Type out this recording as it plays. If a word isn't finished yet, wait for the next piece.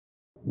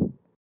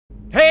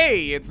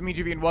Hey, it's me,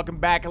 GV, and welcome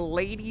back,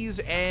 ladies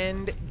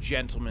and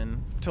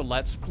gentlemen, to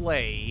Let's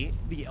Play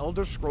The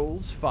Elder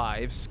Scrolls V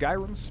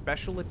Skyrim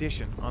Special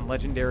Edition on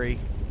Legendary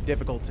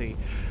difficulty,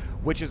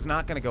 which is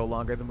not going to go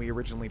longer than we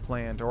originally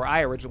planned, or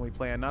I originally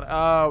planned.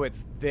 Oh,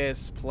 it's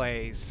this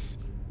place.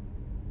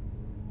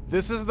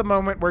 This is the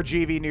moment where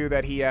GV knew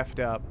that he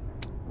effed up.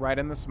 Right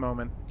in this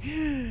moment.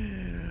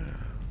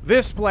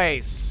 This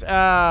place.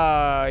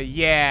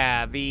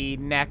 Yeah, the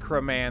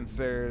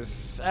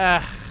necromancers.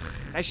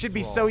 I should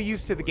be so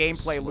used to the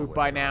gameplay loop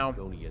by now.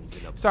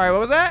 Sorry, what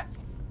was that?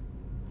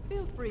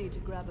 Feel free to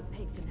grab a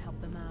pick and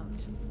help them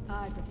out.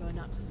 I prefer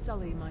not to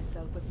sully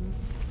myself with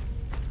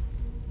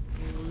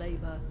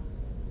labor.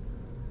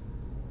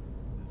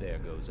 There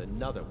goes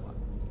another one.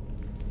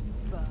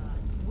 Bah,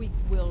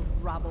 weak-willed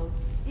rabble.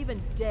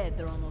 Even dead,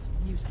 they're almost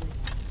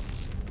useless.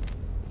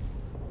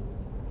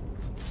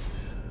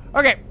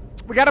 Okay,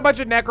 we got a bunch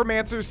of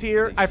necromancers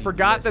here. I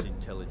forgot that.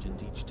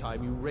 Intelligent each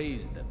time you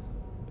raise them,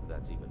 if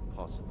that's even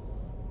possible.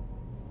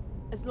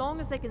 As long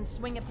as they can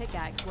swing a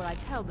pickaxe where I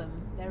tell them,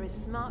 they're as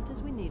smart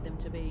as we need them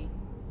to be.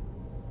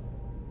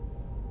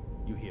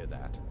 You hear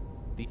that?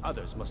 The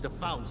others must have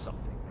found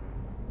something.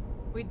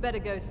 We'd better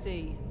go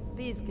see.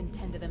 These can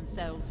tend to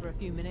themselves for a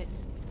few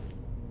minutes.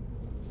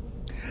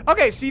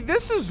 Okay, see,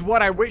 this is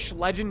what I wish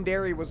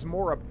Legendary was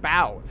more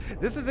about.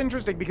 This is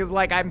interesting because,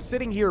 like, I'm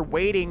sitting here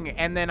waiting,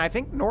 and then I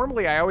think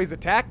normally I always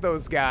attack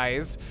those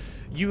guys.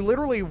 You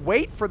literally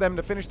wait for them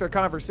to finish their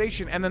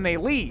conversation, and then they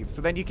leave.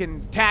 So then you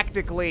can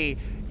tactically,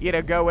 you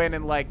know, go in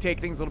and, like, take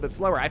things a little bit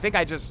slower. I think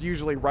I just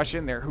usually rush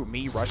in there. Who,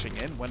 me rushing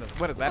in? When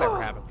does that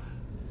ever happen?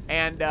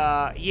 And,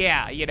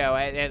 yeah, you know,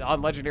 and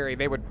on Legendary,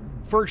 they would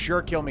for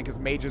sure kill me because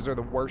mages are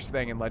the worst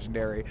thing in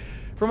Legendary.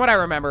 From what I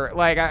remember,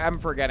 like, I'm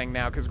forgetting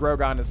now because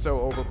Grohlvana is so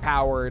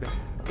overpowered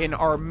in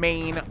our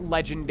main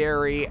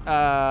Legendary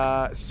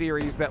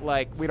series that,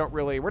 like,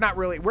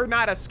 we're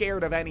not as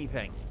scared of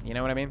anything. You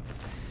know what I mean?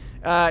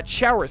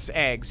 Chaurus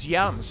eggs,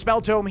 yum. Spell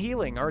tome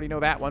healing, already know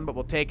that one, but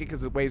we'll take it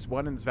because it weighs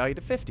 1 and is valued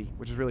at 50,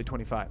 which is really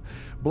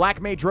 25.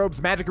 Black mage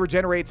robes, magic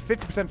regenerates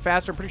 50%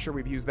 faster. I'm pretty sure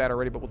we've used that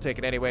already, but we'll take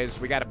it anyways.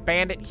 We got a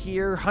bandit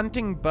here.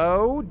 Hunting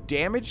bow,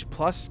 damage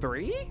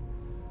 +3?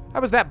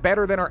 How is that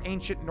better than our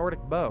ancient Nordic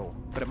bow?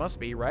 But it must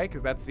be, right?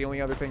 Because that's the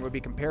only other thing it would be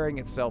comparing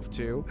itself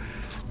to.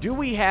 Do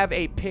we have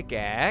a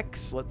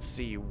pickaxe? Let's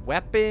see.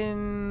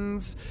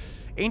 Weapons.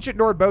 Ancient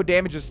Nord bow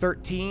damage is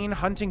 13.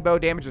 Hunting bow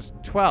damage is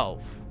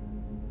 12.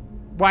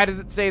 Why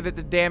does it say that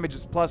the damage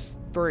is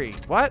 +3?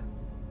 What?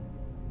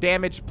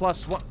 Damage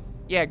 +1.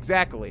 Yeah,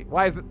 exactly.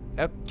 Why is it?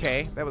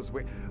 Okay, that was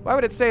weird. Why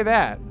would it say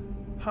that?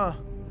 Huh.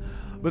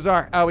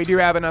 Bizarre. Oh, we do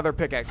have another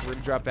pickaxe. We're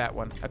gonna drop that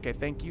one. Okay,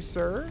 thank you,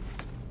 sir.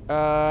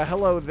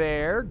 Hello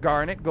there.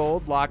 Garnet,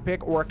 gold, lockpick,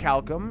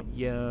 orichalcum.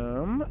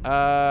 Yum.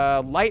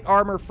 Light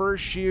armor, fur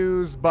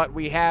shoes, but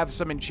we have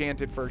some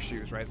enchanted fur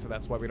shoes, right? So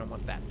that's why we don't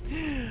want that.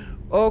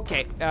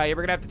 Okay, yeah,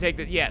 we're gonna have to take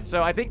the, yeah,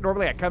 so I think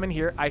normally I come in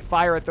here, I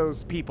fire at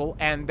those people,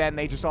 and then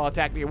they just all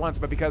attack me at once,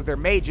 but because they're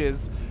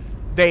mages,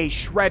 they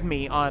shred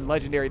me on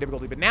Legendary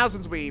difficulty. But now,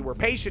 since we were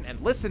patient and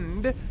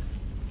listened,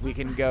 we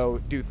can go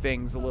do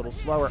things a little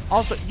slower.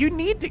 Also, you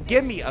need to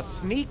give me a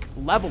sneak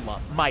level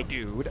up, my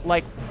dude.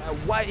 Like,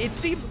 what? It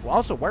seems...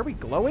 Also, why are we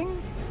glowing?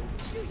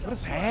 What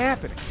is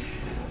happening?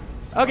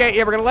 Okay,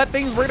 yeah, we're going to let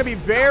things... We're going to be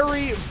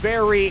very,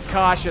 very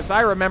cautious.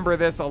 I remember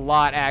this a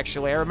lot,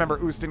 actually. I remember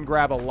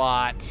Ustengrav a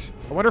lot.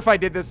 I wonder if I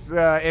did this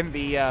in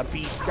the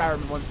Beat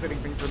Skyrim One Sitting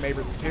thing for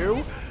Favorites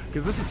 2,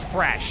 because this is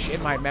fresh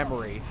in my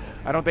memory.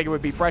 I don't think it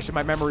would be fresh in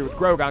my memory with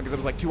Grohlvana, because it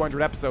was like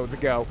 200 episodes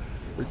ago.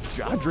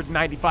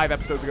 195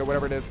 episodes ago,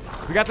 whatever it is.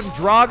 We got some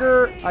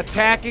Draugr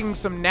attacking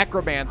some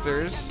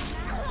necromancers.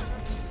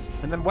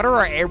 And then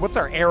what's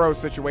our arrow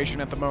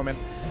situation at the moment?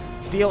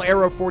 Steel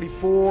arrow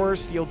 44,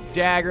 steel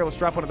dagger. Let's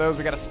drop one of those.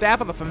 We got a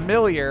staff of the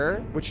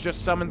familiar, which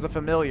just summons a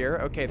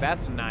familiar. Okay,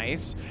 that's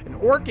nice. An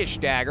orcish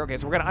dagger. Okay,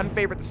 so we're gonna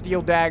unfavorite the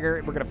steel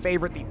dagger. We're gonna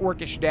favorite the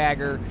orcish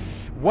dagger.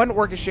 1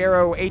 orcish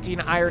arrow, 18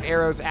 iron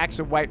arrows, axe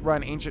of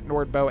Whiterun, ancient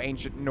Nord bow,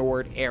 ancient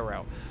Nord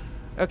arrow.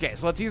 Okay,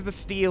 so let's use the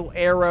steel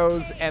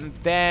arrows, and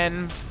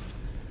then...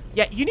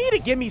 Yeah, you need to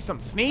give me some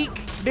sneak,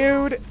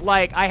 dude.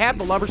 Like, I have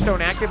the Loverstone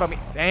active on me.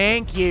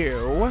 Thank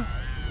you.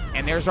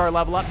 And there's our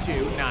level up,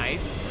 too.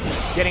 Nice.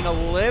 Getting a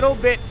little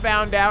bit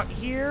found out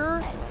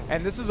here.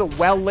 And this is a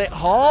well-lit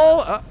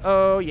hall.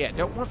 Uh-oh, yeah,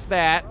 don't want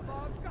that.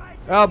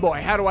 Oh,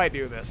 boy, how do I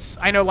do this?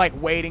 I know, like,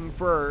 waiting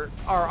for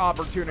our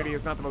opportunity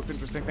is not the most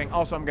interesting thing.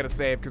 Also, I'm going to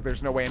save, because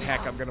there's no way in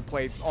heck I'm going to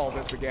play all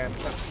this again.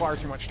 That's far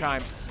too much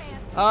time.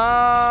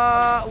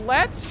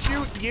 Let's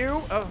shoot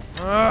you.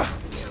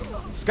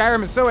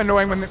 Skyrim is so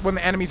annoying when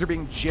the enemies are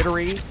being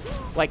jittery.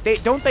 Like,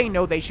 don't they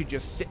know they should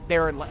just sit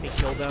there and let me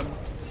kill them?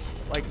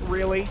 Like,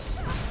 really?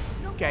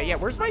 Okay, yeah,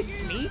 where's my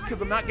sneak?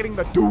 Because I'm not getting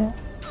the do.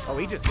 Oh,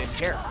 he just didn't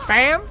care.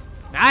 Bam!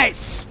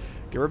 Nice!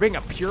 Okay, we're being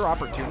a pure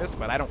opportunist,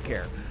 but I don't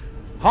care.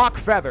 Hawk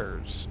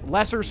feathers,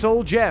 lesser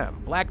soul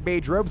gem, black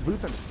mage robes,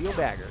 boots, and a steel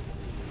dagger.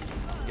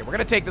 Yeah, we're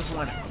gonna take this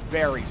one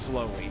very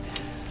slowly.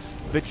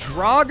 The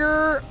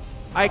Draugr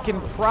I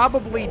can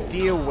probably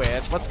deal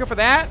with. Let's go for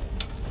that.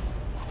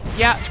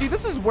 Yeah, see,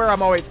 this is where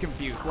I'm always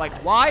confused. Like,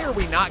 why are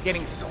we not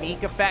getting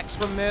sneak effects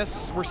from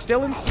this? We're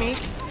still in sneak.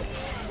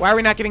 Why are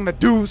we not getting the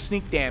do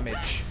sneak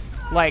damage?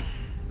 Like,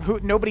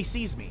 nobody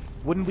sees me.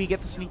 Wouldn't we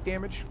get the sneak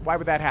damage? Why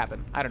would that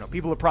happen? I don't know.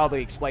 People have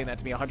probably explained that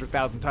to me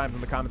 100,000 times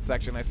in the comment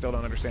section. I still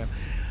don't understand.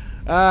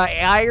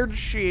 Iron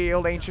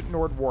Shield, Ancient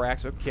Nord War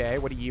Axe. Okay,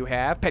 what do you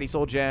have? Petty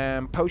Soul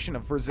Gem, Potion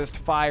of Resist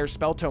Fire,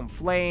 Spell Tome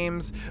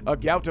Flames, a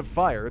Gout of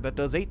Fire that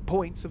does 8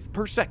 points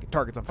per second.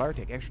 Targets on fire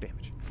take extra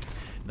damage.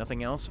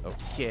 Nothing else?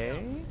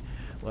 Okay.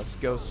 Let's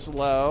go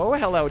slow.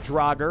 Hello,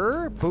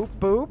 Draugr. Boop,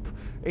 boop.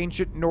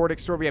 Ancient Nordic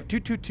Sword. We have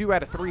 222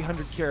 out of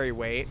 300 carry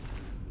weight.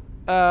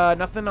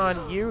 Nothing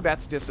on you.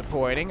 That's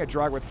disappointing. A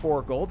Draugr with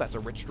 4 gold. That's a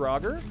rich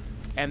Draugr.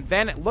 And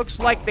then it looks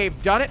like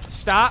they've done it.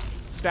 Stop.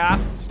 Stop.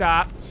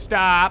 Stop.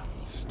 Stop.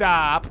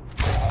 Stop.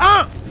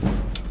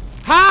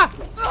 Ha!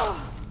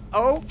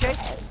 Okay.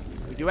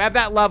 We do have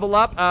that level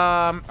up.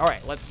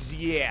 Alright, let's,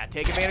 yeah,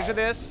 take advantage of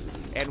this.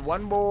 And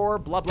one more.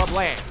 Blah, blah,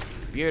 blah.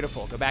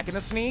 Beautiful. Go back into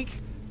sneak.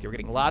 Okay, we're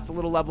getting lots of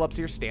little level ups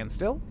here. Stand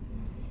still.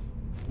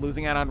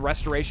 Losing out on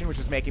restoration, which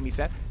is making me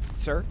sad.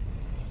 Sir.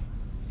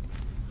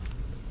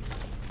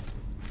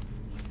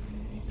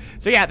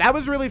 So yeah, that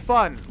was really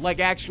fun. Like,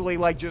 actually,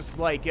 like, just,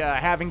 like,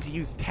 having to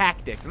use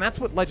tactics. And that's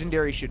what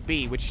Legendary should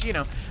be, which, you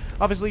know,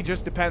 obviously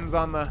just depends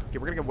on the... Okay,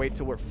 we're gonna wait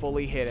till we're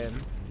fully hidden.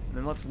 And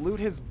then let's loot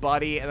his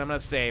buddy, and I'm gonna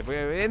save.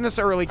 In this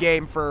early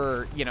game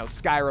for, you know,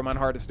 Skyrim on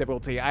hardest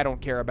difficulty, I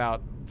don't care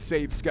about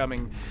save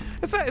scumming.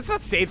 It's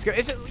not save scumming.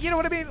 It's just, you know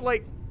what I mean?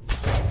 Like,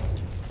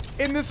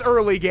 in this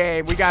early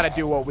game, we gotta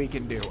do what we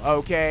can do,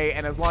 okay?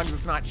 And as long as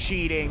it's not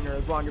cheating, or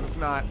as long as it's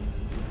not...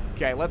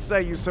 Okay, let's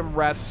say use some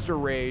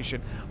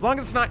restoration. As long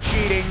as it's not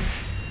cheating.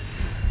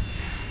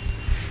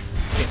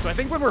 Okay, so I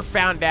think when we're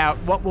found out,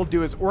 what we'll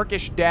do is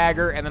Orcish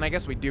Dagger, and then I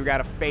guess we do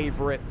gotta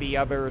favorite the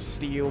other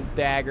Steel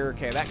Dagger.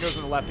 Okay, that goes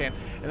in the left hand.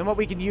 And then what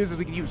we can use is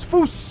we can use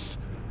Foos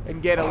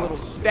and get a little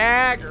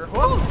stagger.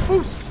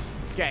 Foos!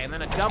 Okay, and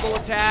then a double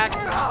attack.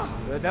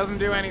 That doesn't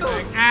do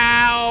anything.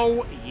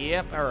 Ow!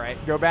 Yep,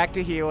 alright. Go back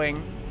to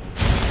healing.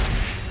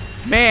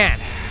 Man,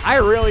 I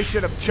really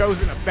should have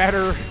chosen a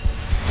better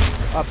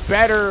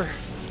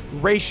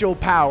racial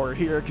power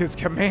here, because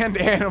Command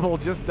Animal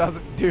just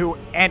doesn't do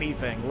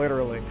anything,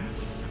 literally.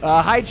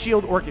 Hide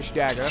Shield, Orcish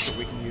Dagger, that's what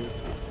we can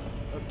use.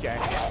 Okay.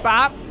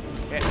 Bop!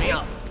 Hit me.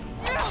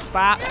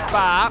 Bop,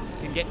 bop.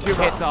 Can get 2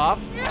 hits off.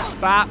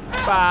 Bop,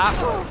 bop.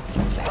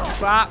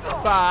 Bop,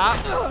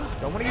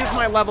 bop. Don't want to use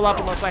my level up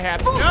unless I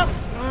have to.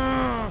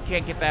 Nope!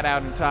 Can't get that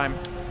out in time.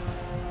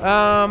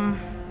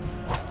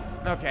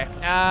 Okay.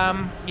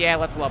 Yeah,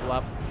 let's level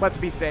up. Let's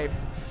be safe.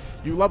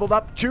 You leveled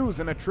up, choose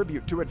an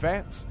attribute to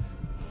advance.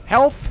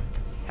 Health,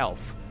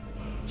 health.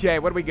 Okay,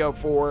 what do we go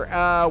for?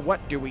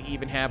 What do we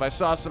even have? I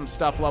saw some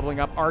stuff leveling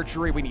up.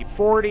 Archery, we need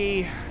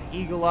 40.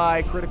 Eagle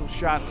Eye, critical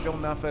shot, still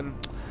nothing.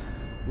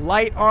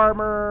 Light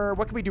armor,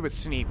 what can we do with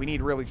sneak? We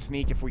need really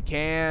sneak if we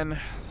can.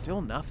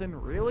 Still nothing,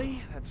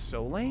 really? That's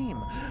so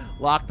lame.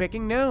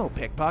 Lockpicking, no.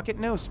 Pickpocket,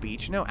 no.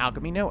 Speech, no.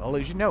 Alchemy, no.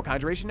 Illusion, no.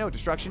 Conjuration, no.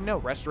 Destruction, no.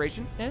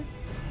 Restoration, eh.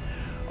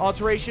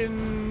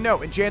 Alteration,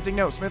 no. Enchanting,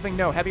 no. Smithing,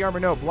 no. Heavy armor,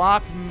 no.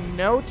 Block,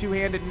 no.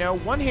 Two-handed, no.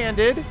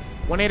 One-handed.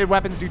 One-handed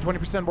weapons do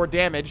 20% more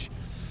damage.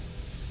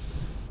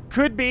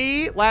 Could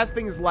be. Last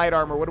thing is light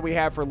armor. What do we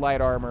have for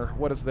light armor?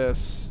 What is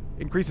this?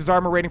 Increases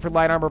armor rating for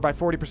light armor by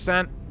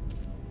 40%.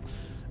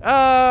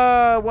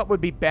 What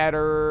would be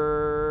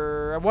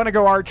better? I want to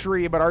go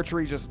archery, but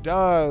archery just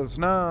does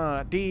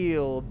not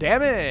deal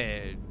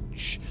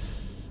damage.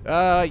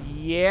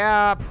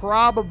 Yeah,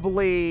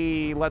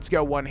 probably let's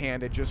go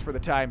one-handed just for the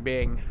time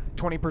being.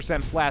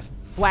 20%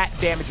 flat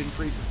damage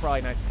increase is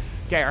probably nice.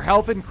 Okay, our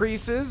health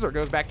increases or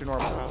goes back to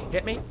normal.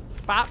 Hit me.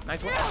 Bop.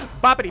 Nice one.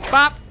 Boppity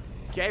bop.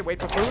 Okay, wait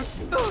for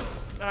Foos. Oh,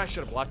 I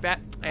should have blocked that.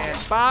 And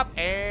bop.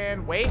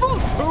 And wait.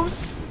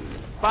 Foos.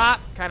 Bop.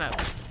 Kind of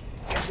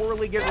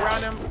whirly gets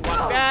around him.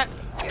 Block that.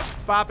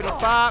 Boppity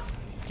bop.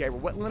 Okay, we're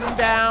whittling him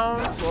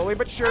down. Slowly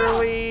but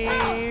surely.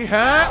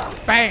 Huh?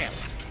 Bam.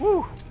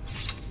 Whew.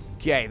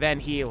 Okay,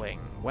 then healing.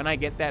 When I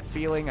get that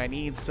feeling, I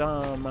need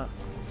some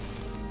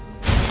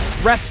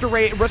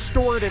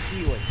restorative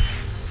healing.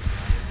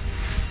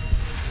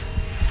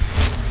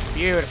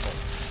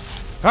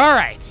 Beautiful. All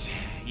right.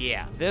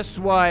 Yeah, this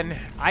one,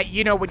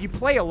 you know, when you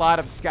play a lot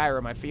of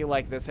Skyrim, I feel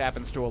like this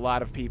happens to a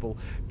lot of people.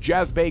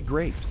 Jazbay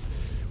Grapes,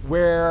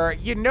 where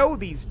you know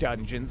these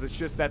dungeons, it's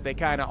just that they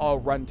kind of all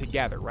run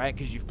together, right?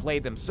 Because you've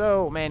played them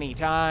so many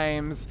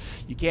times,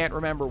 you can't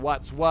remember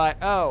what's what.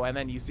 Oh, and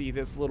then you see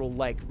this little,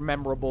 like,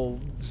 memorable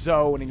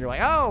zone, and you're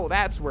like, oh,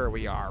 that's where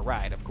we are,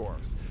 right, of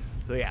course.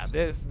 So yeah,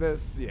 this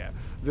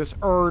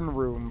urn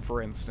room,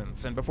 for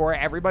instance. And before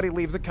everybody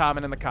leaves a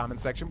comment in the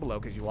comment section below,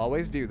 because you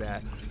always do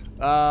that,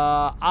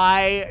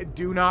 I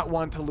do not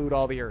want to loot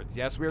all the urns.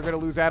 Yes, we're going to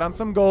lose out on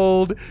some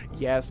gold.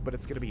 Yes, but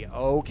it's going to be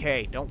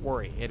okay. Don't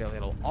worry.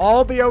 It'll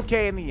all be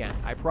okay in the end.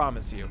 I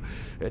promise you.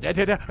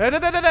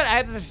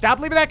 Stop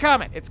leaving that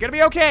comment. It's going to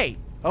be okay.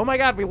 Oh my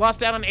god, we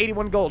lost out on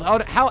 81 gold.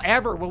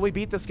 However will we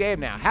beat this game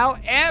now?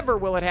 However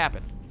will it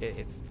happen?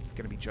 It's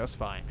gonna be just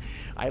fine.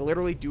 I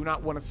literally do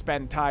not want to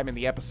spend time in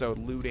the episode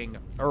looting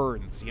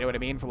urns, you know what I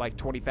mean, for like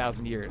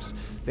 20,000 years.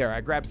 There,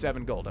 I grabbed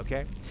 7 gold,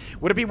 okay?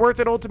 Would it be worth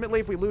it ultimately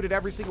if we looted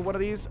every single one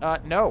of these?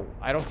 No,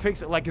 I don't think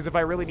so. Like, because if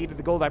I really needed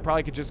the gold, I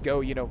probably could just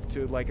go, you know,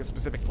 to like a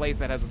specific place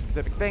that has a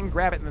specific thing,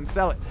 grab it, and then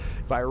sell it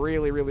if I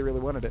really, really, really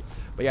wanted it.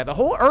 But yeah, the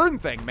whole urn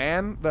thing,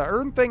 man. The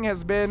urn thing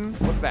has been,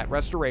 what's that?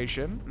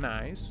 Restoration.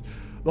 Nice.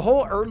 The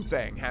whole urn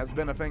thing has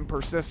been a thing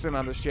persistent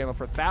on this channel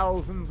for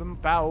thousands and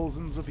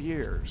thousands of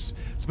years.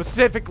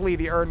 Specifically,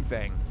 the urn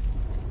thing.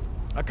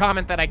 A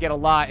comment that I get a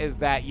lot is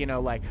that, you know,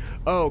 like,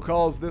 oh,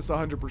 calls this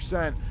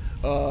 100%,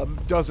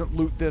 doesn't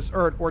loot this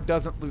urn, or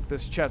doesn't loot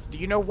this chest. Do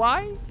you know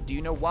why? Do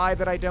you know why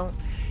that I don't?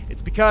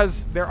 It's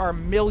because there are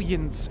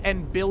millions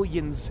and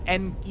billions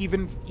and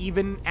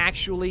even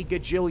actually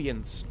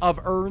gajillions of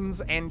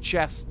urns and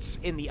chests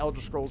in the Elder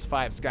Scrolls V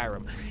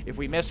Skyrim. If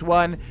we miss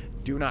one,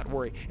 do not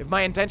worry. If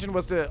my intention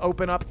was to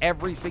open up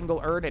every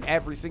single urn and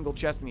every single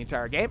chest in the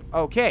entire game,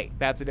 okay,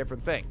 that's a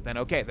different thing. Then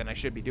okay, then I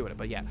should be doing it.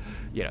 But yeah,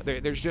 you know,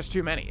 there's just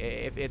too many.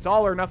 If it's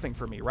all or nothing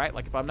for me, right?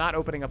 Like if I'm not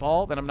opening up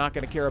all, then I'm not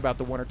going to care about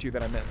the 1 or 2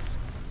 that I miss.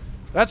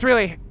 That's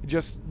really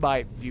just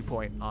my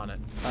viewpoint on it,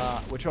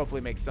 which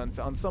hopefully makes sense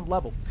on some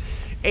level.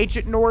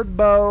 Ancient Nord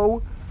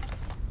bow.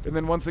 And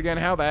then once again,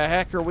 how the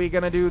heck are we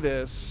going to do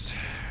this?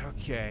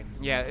 Okay,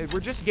 yeah, we're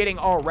just getting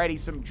already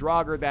some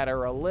Draugr that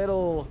are a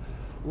little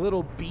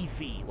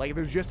beefy. Like if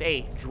it was just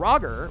a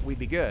Draugr, we'd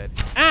be good.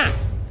 Ah!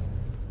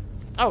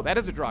 Oh, that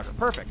is a Draugr.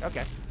 Perfect.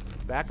 Okay.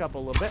 Back up a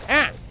little bit.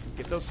 Ah!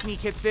 Get those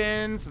sneak hits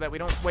in so that we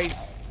don't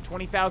waste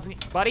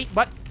 20,000. Buddy,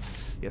 but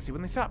yeah, see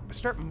when they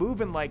start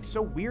moving like so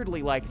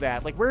weirdly like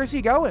that. Like where is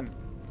he going?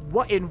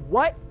 In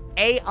what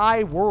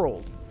AI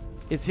world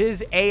is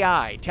his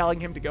AI telling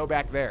him to go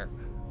back there?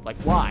 Like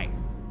why?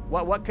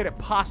 What could it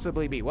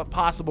possibly be? What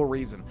possible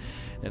reason?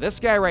 Now, this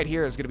guy right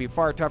here is going to be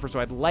far tougher, so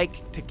I'd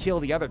like to kill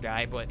the other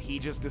guy, but he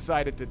just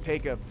decided to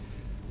take a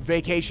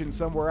vacation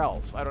somewhere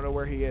else. I don't know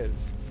where he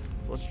is.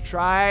 So let's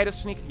try to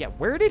sneak. Yeah,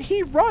 where did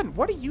he run?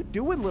 What are you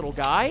doing, little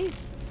guy?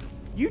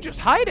 You just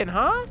hiding,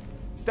 huh?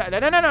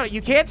 No.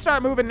 You can't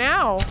start moving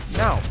now.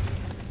 No.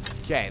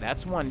 Okay,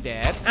 that's one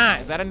dead. Ah,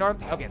 is that a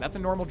normal? Okay, that's a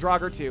normal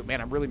Draugr too. Man,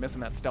 I'm really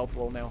missing that stealth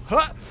roll now.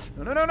 Huh.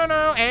 No.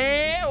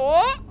 And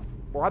oh,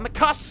 we're on the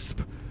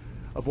cusp.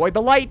 Avoid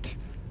the light.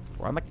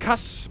 We're on the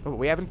cusp. Oh,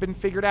 we haven't been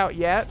figured out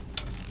yet.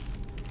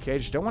 Okay,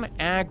 just don't want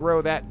to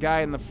aggro that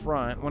guy in the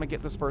front. Want to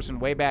get this person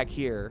way back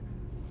here.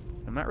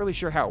 I'm not really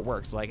sure how it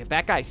works. Like, if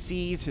that guy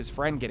sees his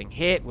friend getting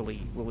hit, will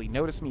he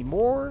notice me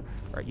more?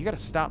 All right, you got to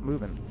stop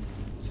moving.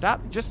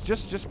 Stop.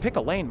 Just pick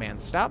a lane, man.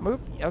 Stop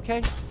moving. Okay.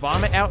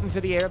 Vomit out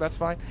into the air. That's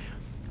fine.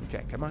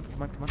 Okay, come on.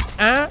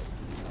 Ah.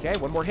 Okay,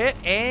 one more hit,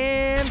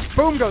 and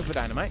boom goes the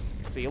dynamite.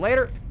 See you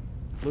later.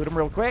 Loot him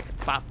real quick.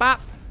 Bop,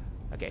 bop.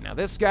 Okay, now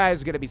this guy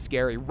is going to be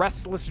scary.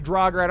 Restless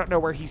Draugr. I don't know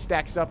where he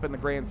stacks up in the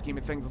grand scheme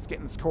of things. Let's get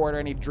in this corner.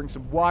 I need to drink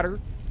some water.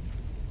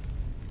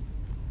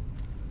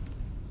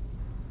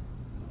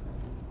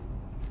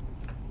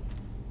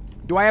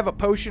 Do I have a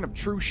potion of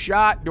true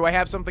shot? Do I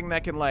have something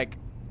that can, like,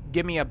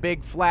 give me a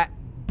big flat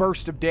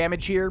burst of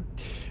damage here?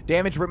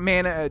 Damage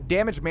mana,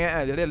 damage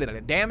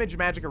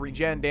magic,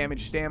 regen,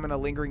 damage stamina,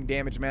 lingering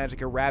damage magic,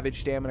 ravage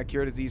stamina,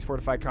 cure disease,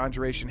 fortify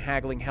conjuration,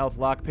 haggling health,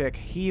 lockpick,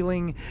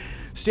 healing,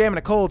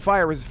 stamina, cold,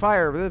 fire, weak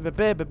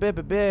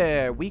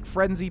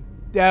frenzy.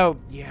 Oh,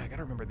 yeah, I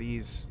gotta remember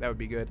these. That would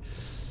be good.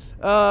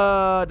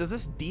 Does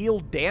this deal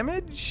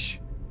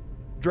damage?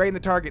 Drain the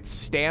target's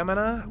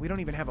stamina. We don't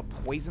even have a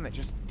poison that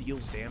just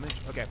deals damage.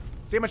 Okay,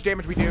 see how much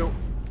damage we do.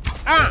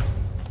 Ah!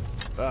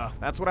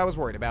 That's what I was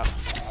worried about.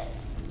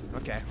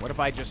 Okay, what if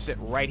I just sit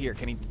right here?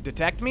 Can he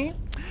detect me?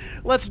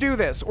 Let's do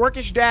this.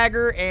 Orcish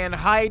dagger and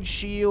hide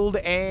shield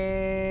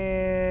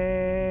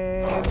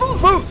and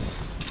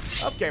Foos.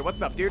 Okay,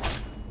 what's up, dude?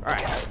 All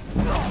right.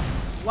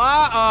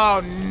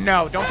 Oh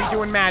no! Don't be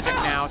doing magic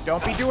now.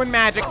 Don't be doing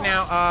magic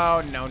now.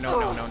 Oh no!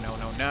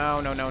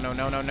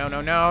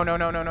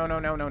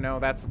 No!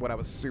 That's what I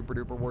was super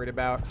duper worried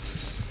about.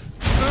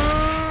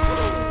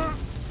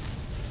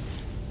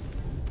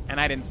 And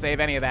I didn't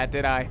save any of that,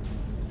 did I?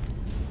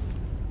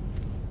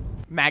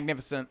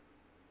 Magnificent.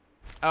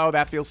 Oh,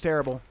 that feels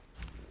terrible.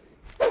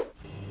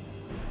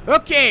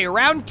 Okay,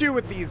 round 2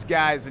 with these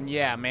guys, and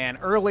yeah, man,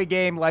 early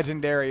game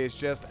Legendary is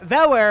just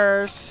the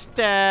worst,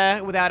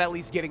 without at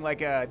least getting,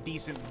 like, a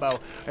decent bow.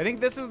 I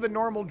think this is the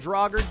normal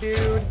Draugr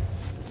dude.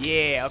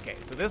 Yeah, okay,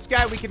 so this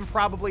guy we can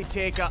probably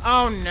take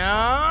oh,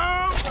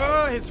 no!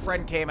 Oh, his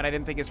friend came, and I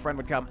didn't think his friend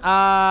would come.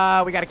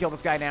 We gotta kill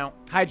this guy now.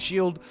 Hide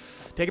shield.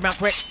 Take him out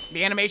quick.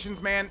 The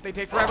animations, man, they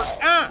take forever.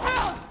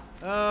 Ah!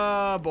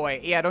 Oh, boy.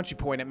 Yeah, don't you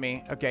point at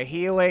me. Okay,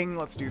 healing.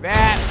 Let's do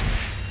that.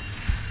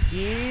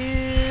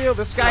 Heal.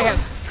 This guy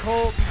has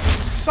cold.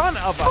 Son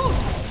of a...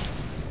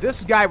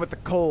 This guy with the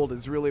cold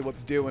is really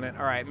what's doing it.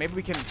 All right, maybe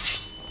we can...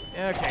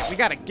 Okay, we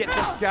got to get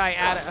this guy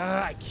out of...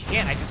 I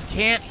can't. I just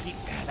can't.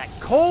 That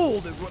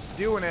cold is what's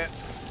doing it.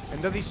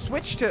 And does he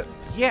switch to...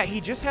 Yeah, he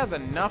just has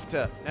enough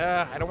to...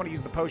 I don't want to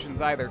use the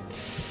potions either.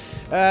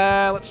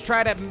 Let's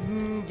try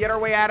to get our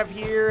way out of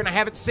here. And I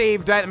haven't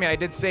saved. I mean, I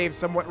did save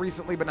somewhat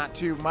recently, but not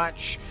too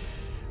much.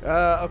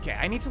 Okay,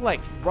 I need to,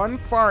 like, run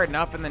far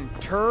enough and then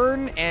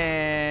turn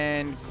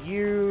and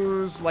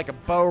use, like, a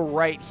bow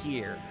right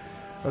here.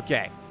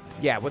 Okay.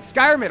 Yeah, with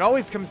Skyrim, it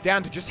always comes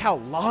down to just how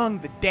long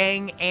the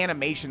dang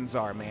animations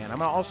are, man.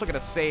 I'm also going to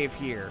save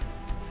here.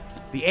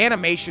 The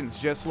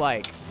animations just,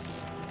 like,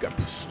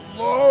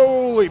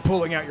 slowly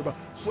pulling out your bow.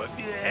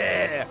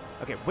 Yeah.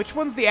 Okay, which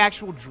one's the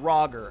actual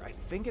Draugr? I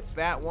think it's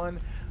that one.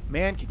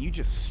 Man, can you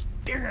just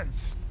stand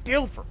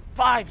still for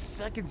 5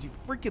 seconds, you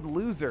freaking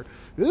loser?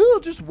 I'll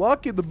just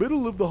walk in the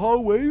middle of the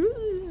hallway,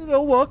 and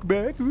I'll walk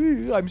back.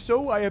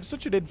 I have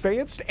such an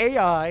advanced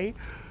AI.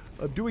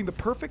 I'm doing the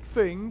perfect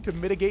thing to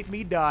mitigate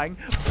me dying.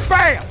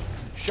 Bam!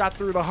 Shot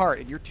through the heart,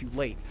 and you're too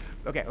late.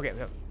 Okay, okay.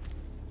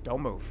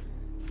 Don't move.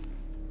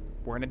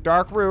 We're in a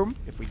dark room.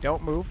 If we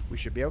don't move, we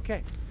should be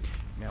okay.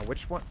 Now,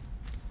 which one?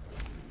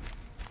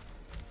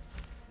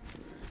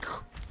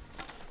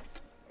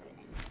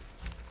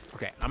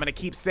 Okay, I'm going to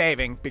keep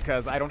saving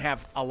because I don't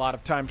have a lot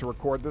of time to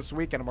record this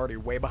week, and I'm already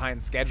way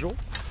behind schedule.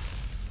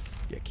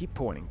 Yeah, keep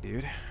pointing,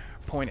 dude.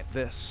 Point at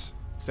this.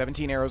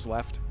 17 arrows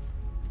left.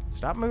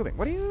 Stop moving.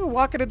 What are you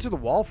walking into the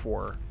wall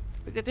for?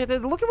 Look at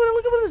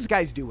what this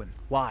guy's doing.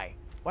 Why?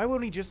 Why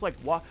wouldn't he just, like,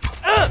 walk?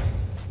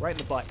 Right in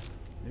the butt.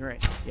 All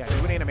right. Yeah,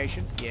 do an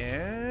animation.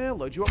 Yeah,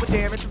 load you up with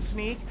damage from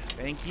sneak.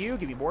 Thank you.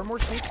 Give me more and more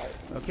sneak.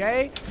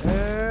 Okay.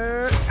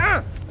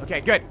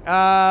 Okay, good.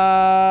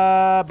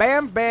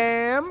 Bam,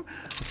 bam.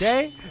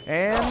 Okay.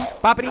 And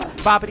boppity,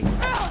 boppity,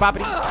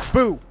 boppity,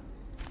 boo.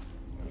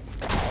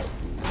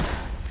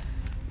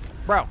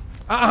 Bro.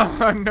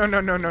 No, no, no,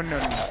 no, no,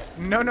 no.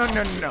 No, no,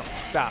 no, no.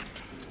 Stop.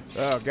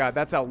 Oh, God.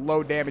 That's how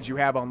low damage you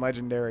have on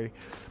Legendary.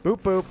 Boop,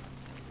 boop.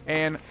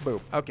 And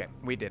boop. Okay.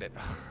 We did it.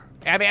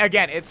 I mean,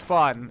 again, it's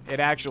fun.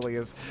 It actually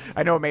is.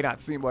 I know it may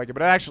not seem like it,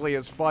 but it actually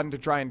is fun to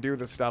try and do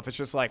this stuff. It's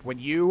just like when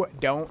you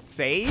don't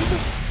save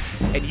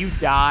and you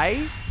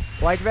die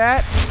like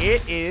that,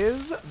 it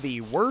is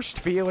the worst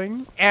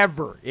feeling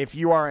ever if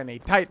you are in a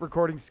tight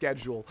recording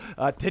schedule.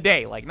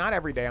 Today, like not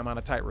every day I'm on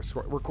a tight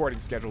recording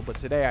schedule, but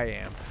today I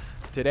am.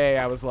 Today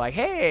I was like,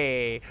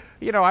 hey,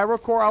 you know, I'll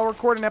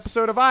record an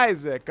episode of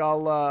Isaac.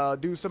 I'll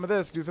do some of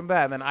this, do some of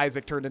that. And then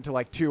Isaac turned into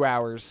like 2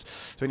 hours.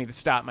 So I need to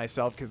stop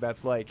myself because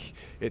that's like,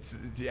 it's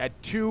a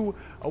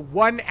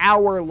 1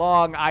 hour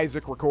long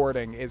Isaac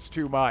recording is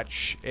too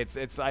much.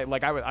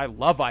 I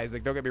love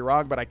Isaac, don't get me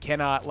wrong, but I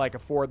cannot like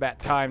afford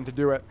that time to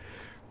do it.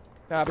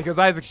 Because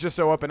Isaac's just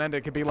so open-ended.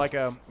 It could be like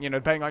a, you know,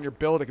 depending on your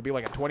build, it could be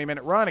like a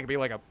 20-minute run. It could be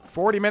like a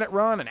 40-minute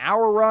run, an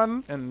hour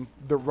run, and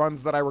the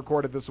runs that I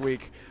recorded this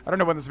week. I don't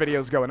know when this video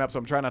is going up, so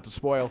I'm trying not to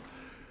spoil.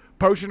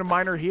 Potion of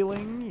minor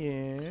healing.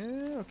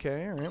 Yeah,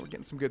 okay, all right. We're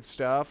getting some good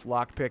stuff.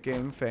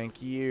 Lock-picking,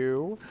 thank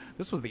you.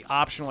 This was the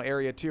optional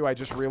area, too, I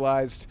just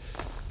realized.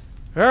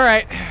 All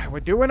right,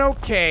 we're doing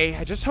okay.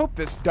 I just hope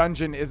this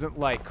dungeon isn't,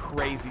 like,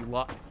 crazy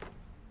long.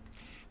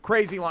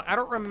 Crazy long. I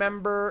don't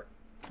remember...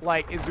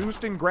 Like, is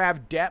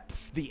Ustengrav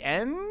Depths the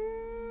end?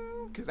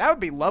 Because that would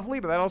be lovely,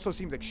 but that also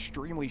seems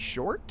extremely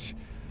short.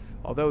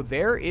 Although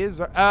there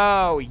is...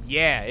 Oh,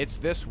 yeah, it's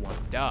this one.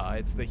 Duh,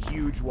 it's the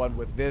huge one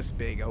with this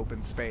big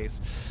open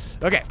space.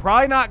 Okay,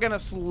 probably not going to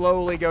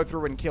slowly go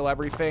through and kill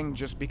everything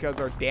just because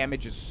our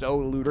damage is so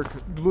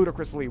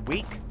ludicrously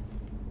weak.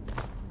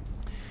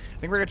 I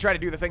think we're going to try to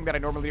do the thing that I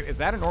normally do. Is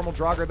that a normal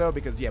Draugr, though?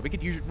 Because, yeah, we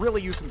could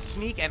really use some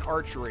sneak and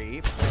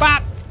archery.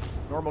 Bop!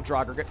 Normal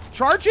Draugr.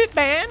 Charge it,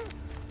 man!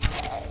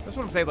 That's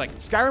what I'm saying. Like,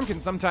 Skyrim can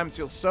sometimes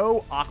feel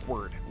so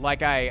awkward.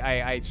 Like,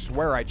 I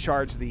swear I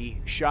charged the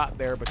shot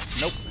there, but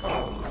nope.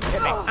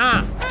 Hit me.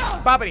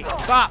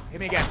 Boppity. Bop. Hit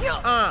me again.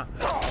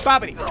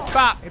 Boppity.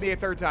 Bop. Hit me a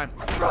third time.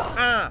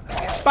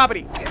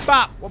 Boppity.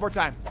 Bop. One more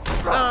time.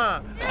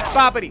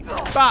 Boppity.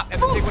 Bop.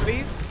 And then take one of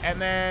these. And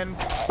then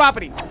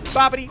boppity.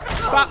 Boppity.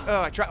 Bop.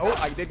 Oh,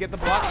 I did get the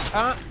block.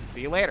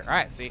 See you later. All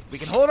right, see. We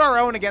can hold our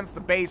own against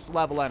the base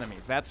level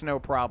enemies. That's no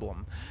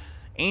problem.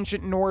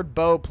 Ancient Nord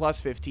bow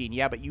plus 15.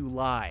 Yeah, but you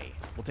lie.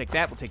 We'll take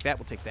that, we'll take that,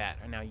 we'll take that.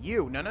 And now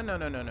you. No.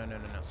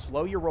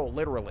 Slow your roll,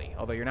 literally.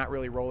 Although you're not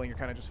really rolling, you're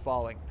kind of just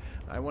falling.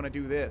 I want to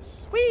do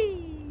this. Whee! I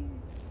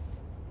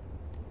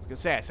was going to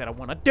say, I said I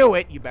want to do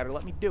it. You better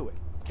let me do it.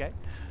 Okay?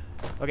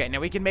 Okay, now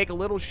we can make a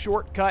little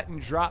shortcut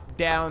and drop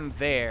down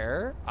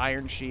there.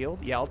 Iron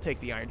shield. Yeah, I'll take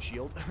the iron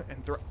shield.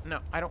 And throw... No,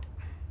 I don't...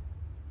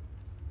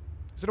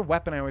 Is it a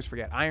weapon? I always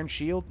forget. Iron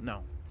shield?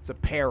 No. It's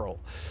apparel.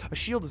 A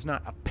shield is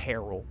not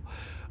apparel.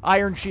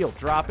 Iron shield.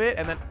 Drop it,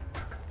 and then...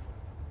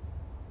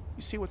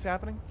 You see what's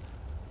happening?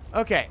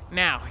 Okay,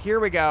 now, here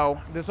we go.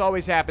 This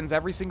always happens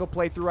every single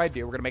playthrough I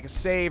do. We're going to make a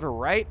save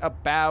right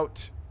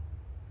about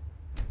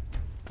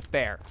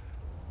there.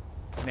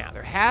 Now,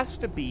 there has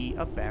to be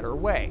a better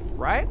way,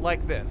 right?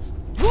 Like this.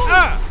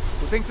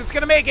 Who thinks it's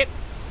going to make it?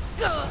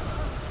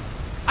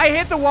 I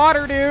hit the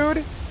water,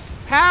 dude.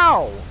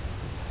 How?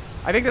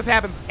 I think this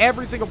happens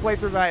every single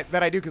playthrough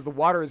that I do because the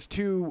water is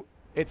too...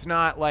 It's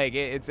not like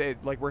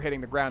like we're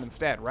hitting the ground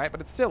instead, right? But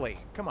it's silly.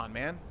 Come on,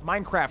 man.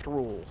 Minecraft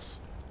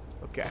rules.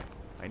 Okay.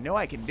 I know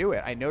I can do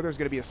it. I know there's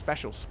going to be a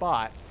special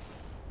spot.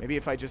 Maybe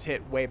if I just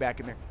hit way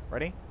back in there.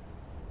 Ready?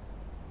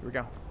 Here we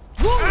go.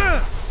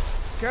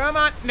 Come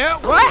on. No.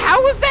 What?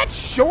 How was that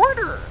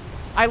shorter?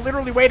 I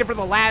literally waited for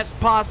the last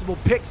possible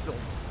pixel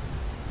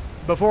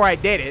before I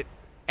did it,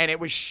 and it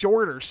was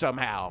shorter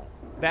somehow.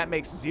 That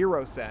makes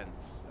 0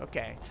 sense.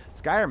 Okay.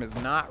 Skyrim is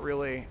not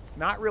really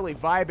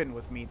vibing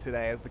with me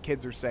today, as the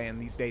kids are saying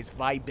these days,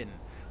 vibing.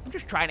 I'm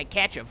just trying to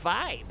catch a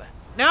vibe.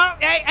 No,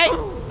 hey.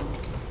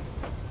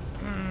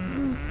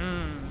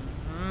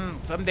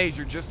 Some days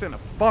you're just in a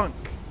funk,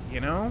 you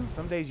know?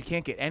 Some days you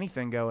can't get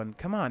anything going.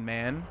 Come on,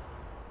 man.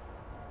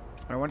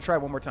 I want to try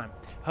one more time.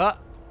 Huh.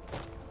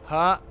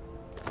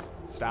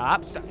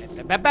 Stop.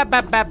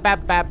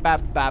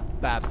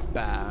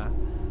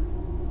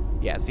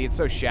 Yeah, see, it's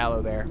so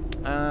shallow there.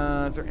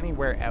 Is there any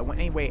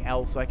way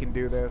else I can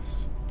do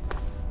this?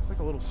 There's like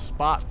a little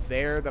spot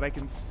there that I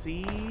can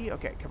see.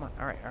 Okay, come on.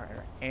 All right.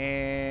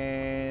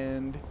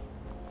 And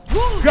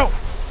go.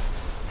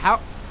 How?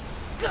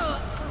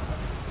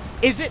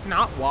 Is it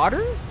not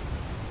water?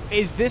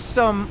 Is this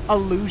some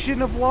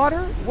illusion of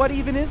water? What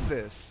even is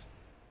this?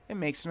 It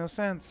makes no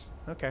sense.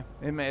 Okay.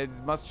 It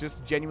must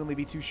just genuinely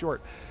be too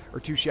short. Or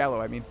too shallow,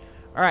 I mean.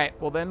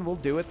 Alright, well then we'll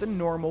do it the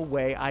normal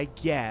way, I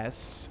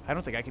guess. I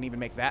don't think I can even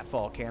make that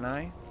fall, can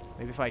I?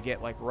 Maybe if I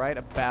get, like, right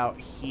about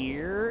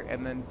here,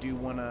 and then do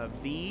one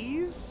of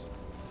these.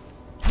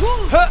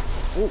 Huh!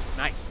 Oh,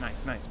 nice.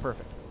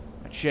 Perfect.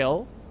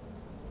 Chill.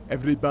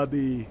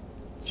 Everybody,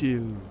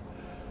 chill.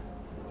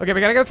 Okay,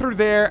 we gotta go through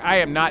there. I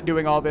am not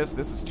doing all this.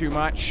 This is too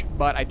much.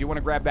 But I do want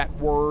to grab that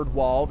word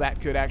wall. That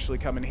could actually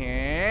come in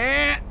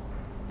here.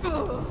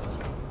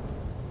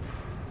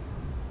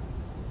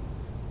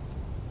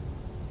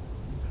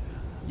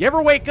 You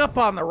ever wake up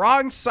on the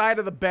wrong side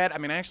of the bed? I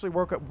mean, I actually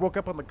woke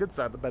up on the good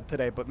side of the bed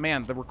today, but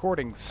man, the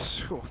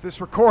recordings, this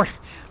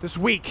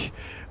week,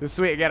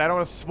 again, I don't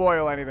want to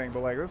spoil anything,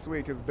 but like this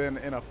week has been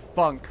in a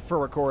funk for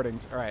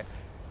recordings. All right.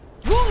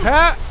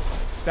 Ha!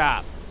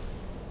 Stop.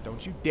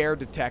 Don't you dare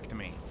detect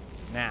me.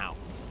 Now.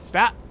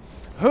 Stop.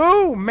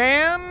 Who,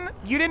 man?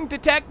 You didn't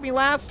detect me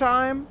last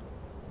time.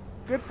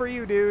 Good for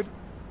you, dude.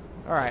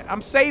 All right,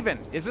 I'm saving.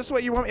 Is this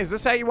what you want? Is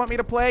this how you want me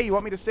to play? You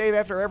want me to save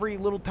after every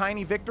little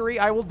tiny victory?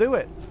 I will do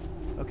it.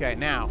 Okay,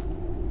 now.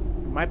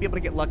 We might be able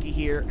to get lucky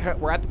here.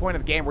 We're at the point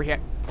of the game where yeah!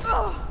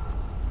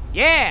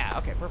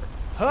 Okay, perfect.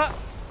 Huh!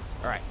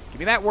 All right, give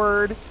me that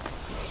word.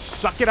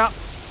 Suck it up.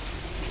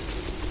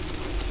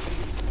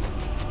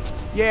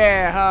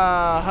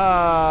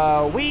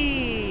 Yeah,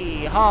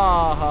 wee, yee.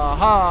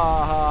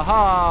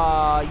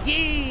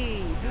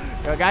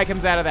 A guy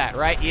comes out of that,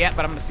 right? Yeah,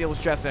 but I'm gonna steal his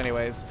chest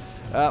anyways.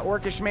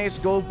 Orcish mace,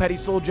 gold, petty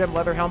soul gem,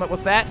 leather helmet.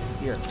 What's that?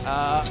 Here.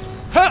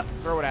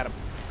 Throw it at him.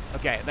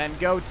 Okay, then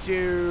go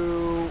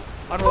to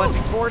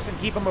Unrelenting Force and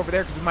keep him over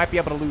there because we might be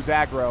able to lose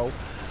aggro,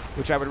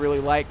 which I would really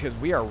like because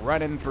we are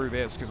running through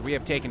this because we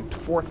have taken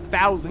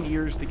 4,000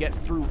 years to get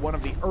through one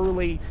of the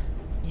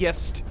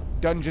earliest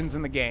dungeons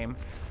in the game.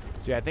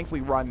 So yeah, I think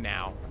we run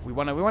now. We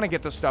want to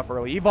get this stuff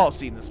early. You've all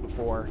seen this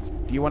before.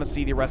 Do you want to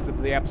see the rest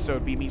of the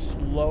episode be me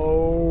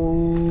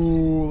slowly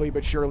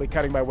but surely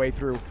cutting my way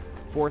through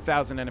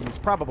 4,000 enemies?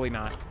 Probably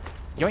not.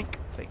 Yoink.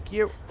 Thank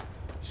you.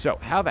 So,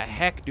 how the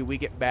heck do we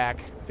get back?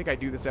 I think I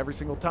do this every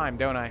single time,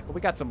 don't I? Well,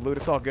 we got some loot.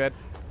 It's all good.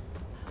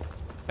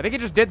 I think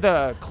it just did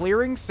the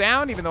clearing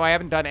sound, even though I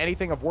haven't done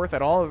anything of worth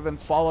at all other than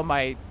follow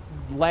my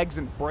legs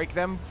and break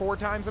them 4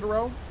 times in a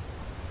row.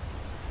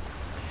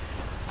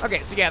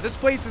 Okay, so yeah, this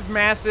place is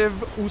massive.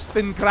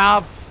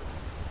 Ustengrav.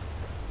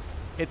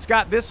 It's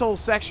got this whole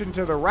section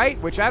to the right,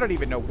 which I don't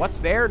even know what's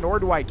there, nor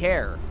do I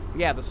care.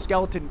 Yeah, the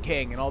Skeleton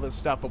King and all this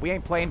stuff, but we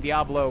ain't playing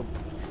Diablo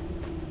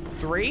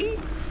 3?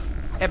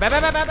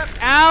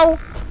 Ow!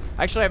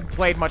 Actually, I haven't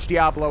played much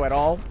Diablo at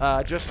all.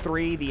 Just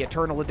 3, the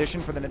Eternal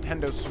Edition for the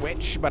Nintendo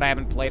Switch, but I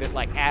haven't played it,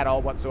 like, at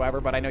all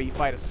whatsoever, but I know you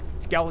fight a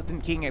Skeleton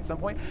King at some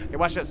point. Okay,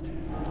 watch this.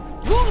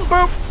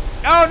 Boop!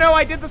 Oh, no,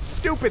 I did the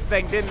stupid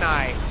thing, didn't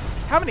I?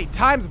 How many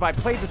times have I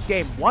played this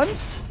game?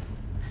 Once?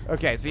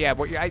 Okay, so yeah,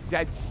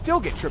 I'd still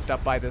get tripped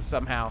up by this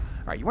somehow. All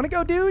right, you want to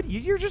go, dude?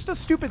 You're just a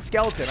stupid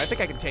skeleton. I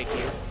think I can take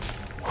you.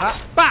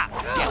 Bah!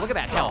 Yeah, look at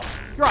that health.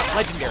 You're on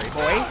Legendary,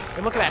 boy.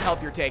 And look at that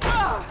health you're taking.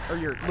 Or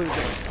you're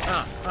losing.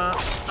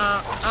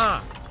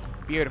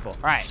 Beautiful. All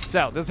right,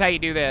 so this is how you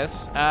do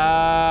this.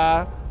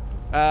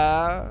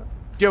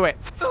 Do it.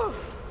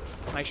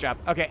 Nice job.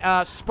 Okay,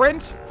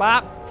 sprint.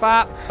 Bop,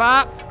 bop,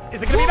 bop.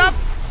 Is it going to be enough?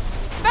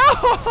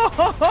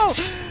 No!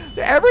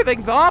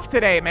 Everything's off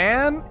today,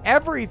 man.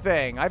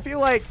 Everything. I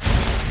feel like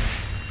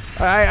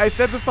I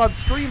said this on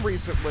stream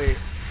recently.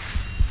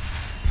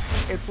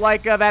 It's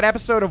like that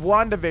episode of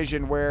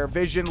WandaVision where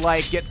Vision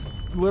like gets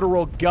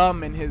literal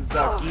gum in his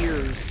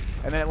gears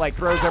and then it like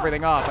throws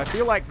everything off. I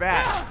feel like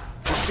that.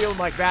 Been feeling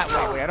like that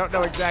lately. I don't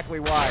know exactly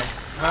why.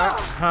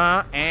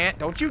 And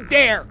don't you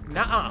dare.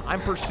 Nuh-uh. I'm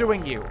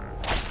pursuing you.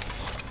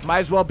 Might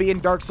as well be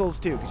in Dark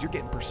Souls 2 because you're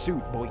getting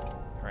pursued, boy.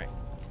 All right.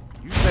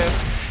 Use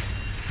this.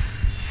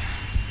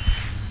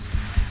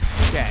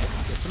 Okay,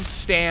 get some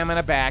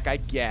stamina back, I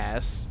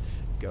guess.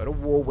 Go to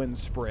Whirlwind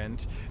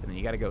Sprint, and then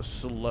you gotta go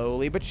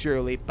slowly but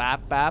surely,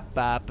 bop, bop,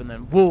 bop, and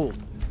then wool.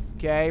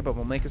 Okay, but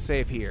we'll make a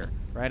save here.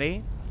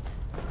 Ready?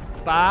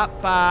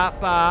 Bop,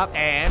 bop, bop,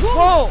 and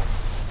pull!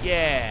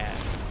 Yeah.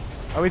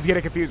 I always get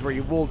it confused where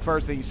you wold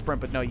first, then you sprint,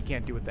 but no, you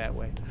can't do it that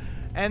way.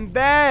 And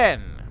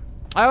then,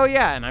 oh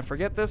yeah, and I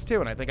forget this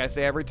too, and I think I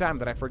say every time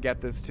that I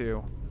forget this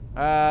too.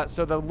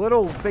 So the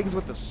little things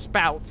with the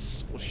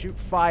spouts will shoot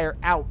fire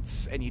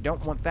outs, and you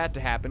don't want that to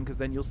happen, because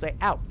then you'll say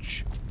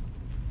ouch.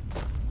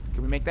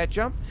 Can we make that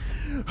jump?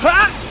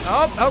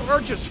 Ha! Oh, or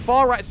just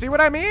fall right. See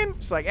what I mean?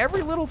 It's like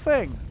every little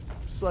thing.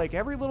 It's like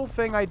every little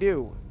thing I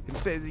do.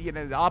 Instead, you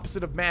know, the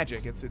opposite of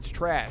magic. It's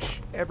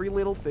trash. Every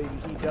little thing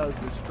he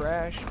does is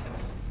trash.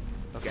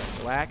 Okay,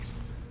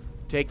 relax.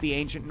 Take the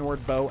ancient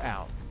Nord bow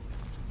out.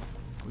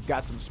 We've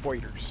got some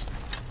spoilers.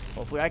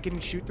 Hopefully I can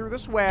shoot through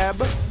this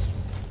web.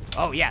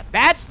 Oh yeah,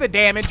 that's the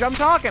damage I'm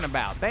talking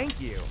about.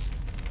 Thank you.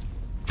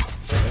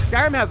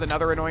 Skyrim has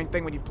another annoying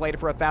thing when you've played it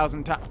for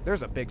 1,000 times.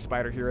 There's a big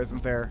spider here,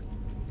 isn't there?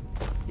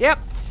 Yep.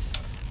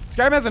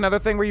 Skyrim has another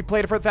thing where you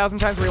played it for 1,000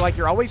 times where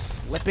you're always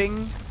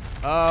slipping.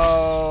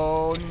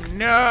 Oh,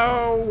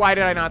 no. Why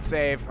did I not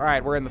save? All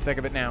right, we're in the thick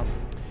of it now.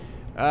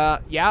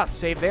 Yeah,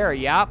 save there.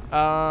 Yep.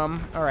 All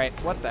right,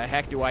 what the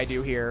heck do I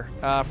do here?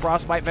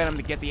 Frostbite Venom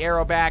to get the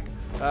arrow back.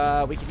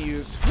 We can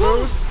use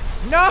Foos.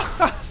 No!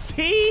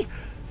 See?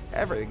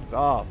 Everything's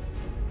off.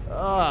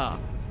 Ugh.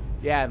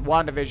 Yeah, and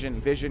WandaVision.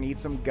 Vision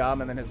eats some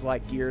gum, and then his,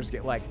 like, gears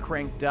get, like,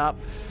 cranked up.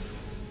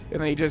 And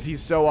then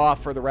he's so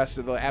off for the rest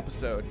of the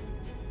episode.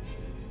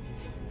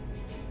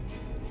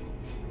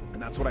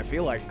 And that's what I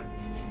feel like.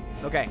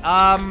 Okay,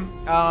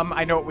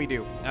 I know what we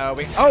do.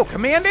 Oh,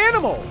 command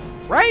animal,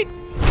 right?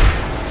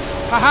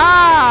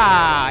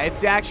 Haha!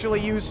 It's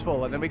actually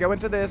useful. And then we go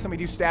into this, and we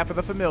do Staff of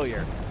the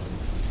Familiar.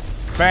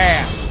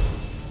 Bam!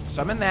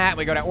 Summon that,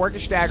 we go to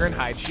Orcish Dagger and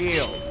Hide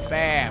Shield.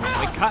 Bam!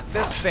 We cut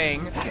this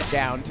thing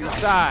down to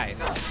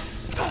size.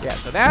 Yeah,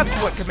 so that's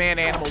what command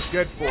animal's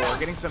good for.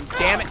 Getting some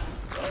damage.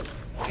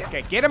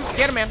 Okay, get him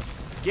in.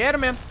 Get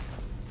him in.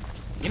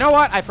 You know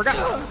what? I forgot.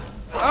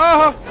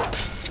 Oh!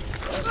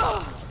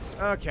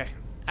 Okay.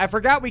 I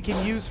forgot we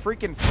can use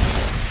freaking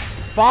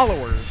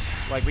followers.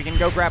 Like, we can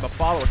go grab a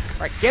follower. All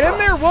right, get in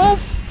there,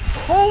 wolf!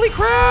 Holy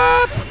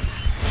crap!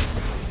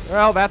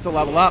 Well, that's a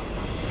level up.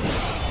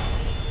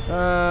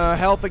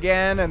 Health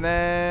again, and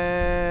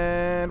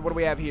then what do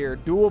we have here?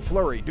 Dual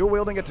flurry. Dual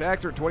wielding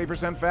attacks are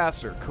 20%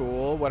 faster.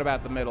 Cool. What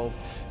about the middle?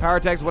 Power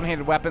attacks,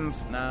 one-handed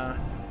weapons. Nah.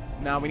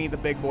 No, we need the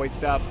big boy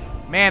stuff.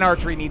 Man,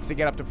 archery needs to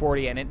get up to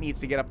 40, and it needs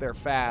to get up there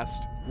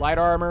fast. Light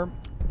armor.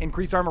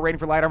 Increase armor rating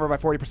for light armor by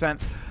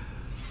 40%.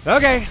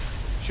 Okay.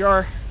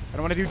 Sure. I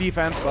don't want to do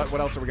defense, but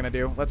what else are we going to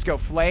do? Let's go.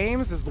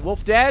 Flames. Is the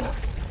wolf dead?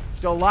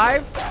 Still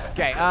alive?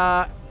 Okay, do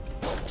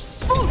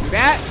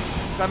that.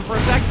 Stun for a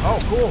sec. Oh,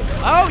 cool.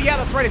 Oh, yeah,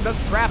 that's right. It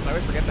does traps. I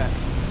always forget that.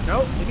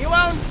 No, leave me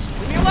alone.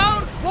 Leave me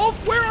alone.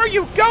 Wolf, where are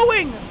you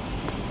going?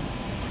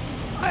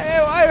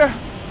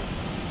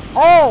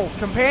 All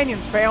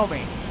companions fail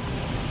me.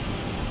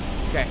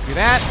 Okay, do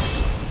that.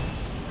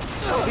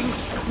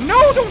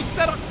 No, don't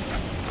set up.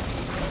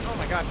 Oh,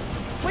 my God.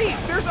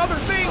 Please, there's other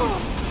things.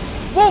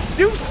 Wolf,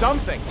 do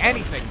something.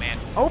 Anything, man.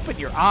 Open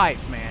your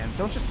eyes, man.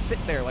 Don't just sit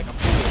there like a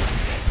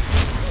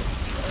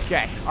fool.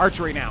 Okay,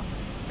 archery now.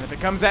 And if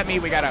it comes at me,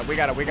 we gotta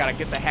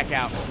get the heck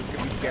out because it's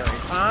gonna be scary.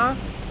 Huh?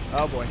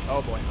 Oh boy,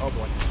 oh boy, oh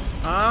boy.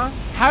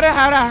 How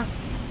to?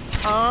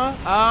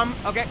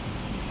 Okay.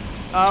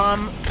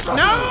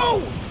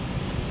 No!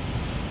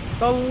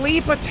 The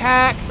leap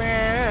attack,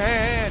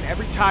 man.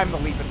 Every time the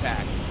leap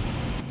attack.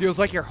 Feels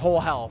like your whole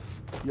health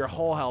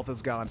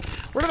is gone.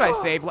 Where did I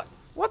save?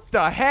 What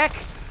the heck?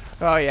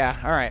 Oh yeah,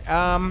 all right.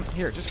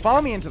 Here, just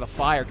follow me into the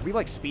fire. Can we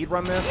like speed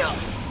run this?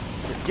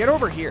 Here, get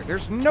over here.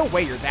 There's no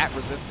way you're that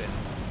resistant.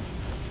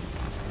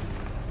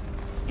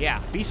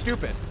 Yeah, be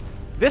stupid.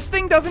 This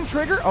thing doesn't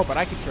trigger? Oh, but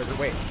I can trigger.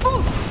 Wait.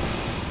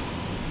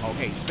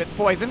 Okay, spits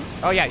poison.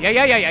 Oh, yeah.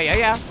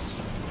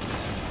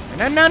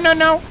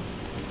 No.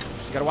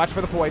 Just gotta watch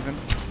for the poison.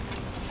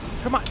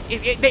 Come on.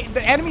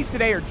 The enemies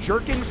today are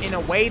jerking in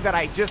a way that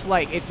I just,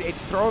 like,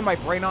 it's throwing my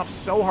brain off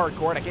so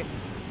hardcore. I can't.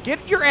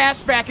 Get your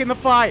ass back in the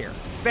fire.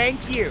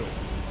 Thank you.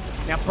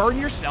 Now burn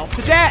yourself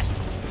to death.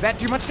 Is that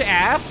too much to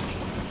ask?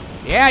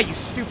 Yeah, you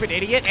stupid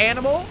idiot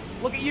animal.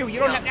 Look at you. You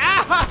don't have...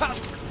 Ah!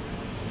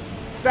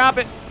 Stop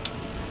it.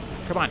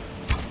 Come on.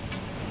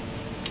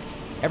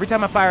 Every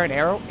time I fire an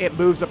arrow, it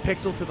moves a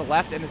pixel to the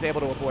left and is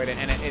able to avoid it.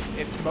 And it's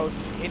the most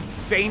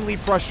insanely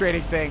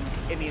frustrating thing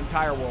in the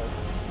entire world.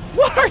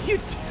 What are you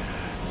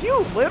you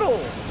little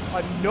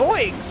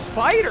annoying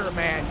spider,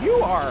 man. You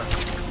are...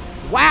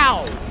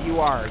 Wow. You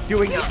are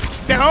doing...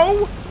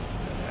 No!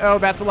 Oh,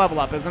 that's a level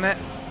up, isn't it?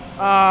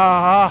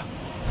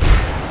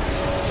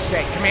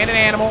 Okay, command an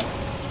animal.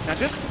 Now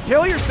just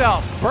kill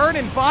yourself. Burn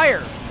in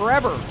fire.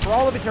 Forever. For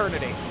all of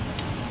eternity.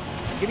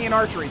 Give me an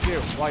archery, too,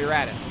 while you're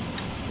at it.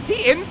 Is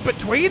he in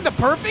between the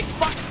perfect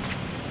fuck?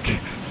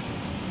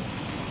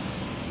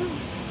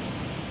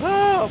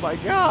 Oh, my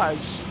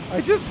gosh. I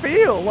just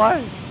feel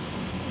like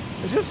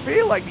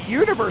the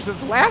universe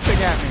is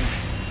laughing at me.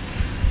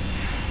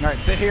 All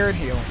right, sit here and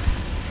heal.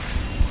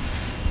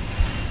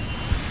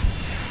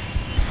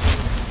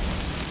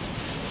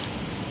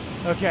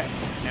 Okay,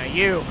 now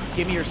you,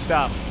 give me your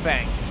stuff.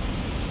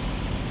 Thanks.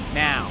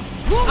 Now.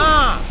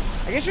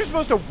 I guess you're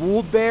supposed to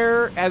wound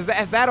there. Has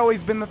that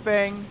always been the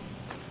thing?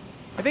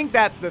 I think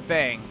that's the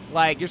thing.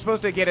 Like, you're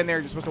supposed to get in there,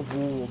 you're supposed to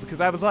wound. Because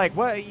I was like,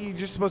 what? You're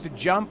just supposed to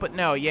jump? But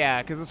no,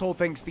 yeah, because this whole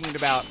thing's themed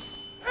about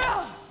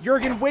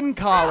Jurgen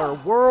Windcaller,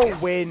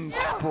 Whirlwind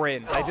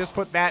Sprint. I just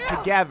put that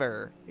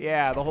together.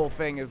 Yeah, the whole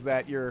thing is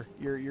that you're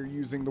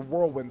using the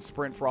Whirlwind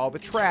Sprint for all the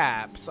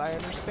traps. I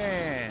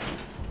understand.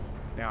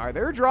 Now, are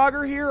there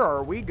Draugr here, or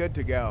are we good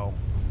to go?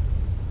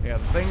 Yeah,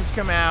 the things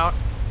come out.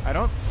 I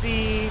don't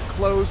see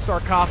closed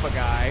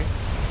sarcophagi.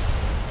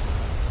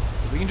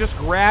 If we can just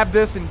grab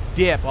this and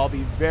dip, I'll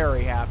be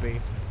very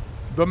happy.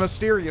 The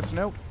mysterious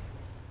note.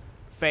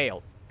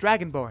 Failed.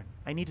 Dragonborn,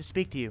 I need to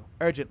speak to you,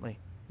 urgently.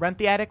 Rent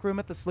the attic room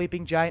at the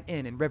Sleeping Giant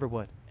Inn in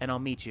Riverwood, and I'll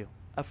meet you.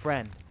 A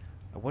friend.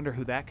 I wonder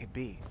who that could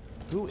be.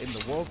 Who in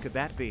the world could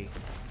that be?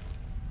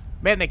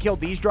 Man, they killed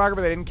these Draugr,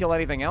 but they didn't kill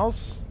anything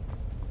else?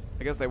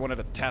 I guess they wanted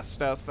to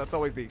test us. That's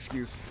always the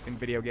excuse in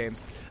video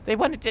games. They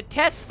wanted to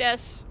test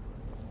us.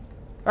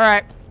 All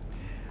right.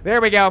 There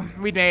we go.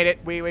 We made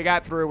it. We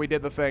got through. We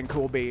did the thing.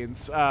 Cool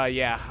beans.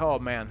 Yeah. Oh,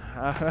 man.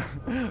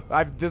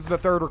 This is the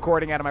third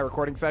recording out of my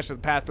recording session.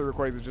 The past three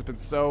recordings have just been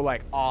so,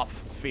 like, off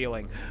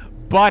feeling.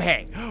 But,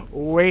 hey,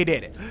 we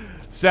did it.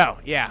 So,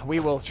 yeah, we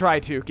will try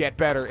to get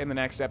better in the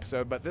next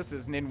episode. But this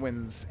is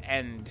Nynwen's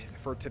end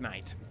for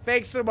tonight.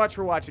 Thanks so much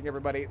for watching,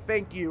 everybody.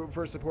 Thank you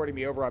for supporting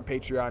me over on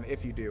Patreon,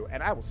 if you do.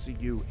 And I will see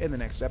you in the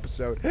next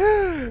episode.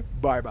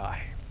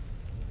 Bye-bye.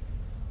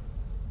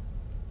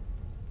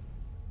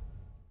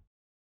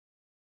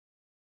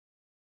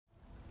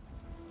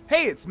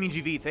 Hey, it's me,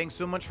 GV. Thanks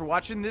so much for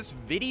watching this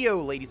video,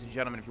 ladies and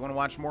gentlemen. If you want to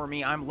watch more of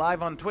me, I'm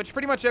live on Twitch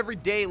pretty much every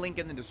day. Link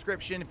in the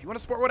description. If you want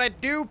to support what I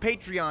do,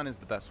 Patreon is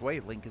the best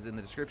way. Link is in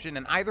the description.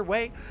 And either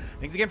way,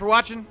 thanks again for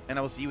watching, and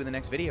I will see you in the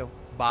next video.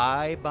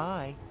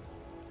 Bye-bye.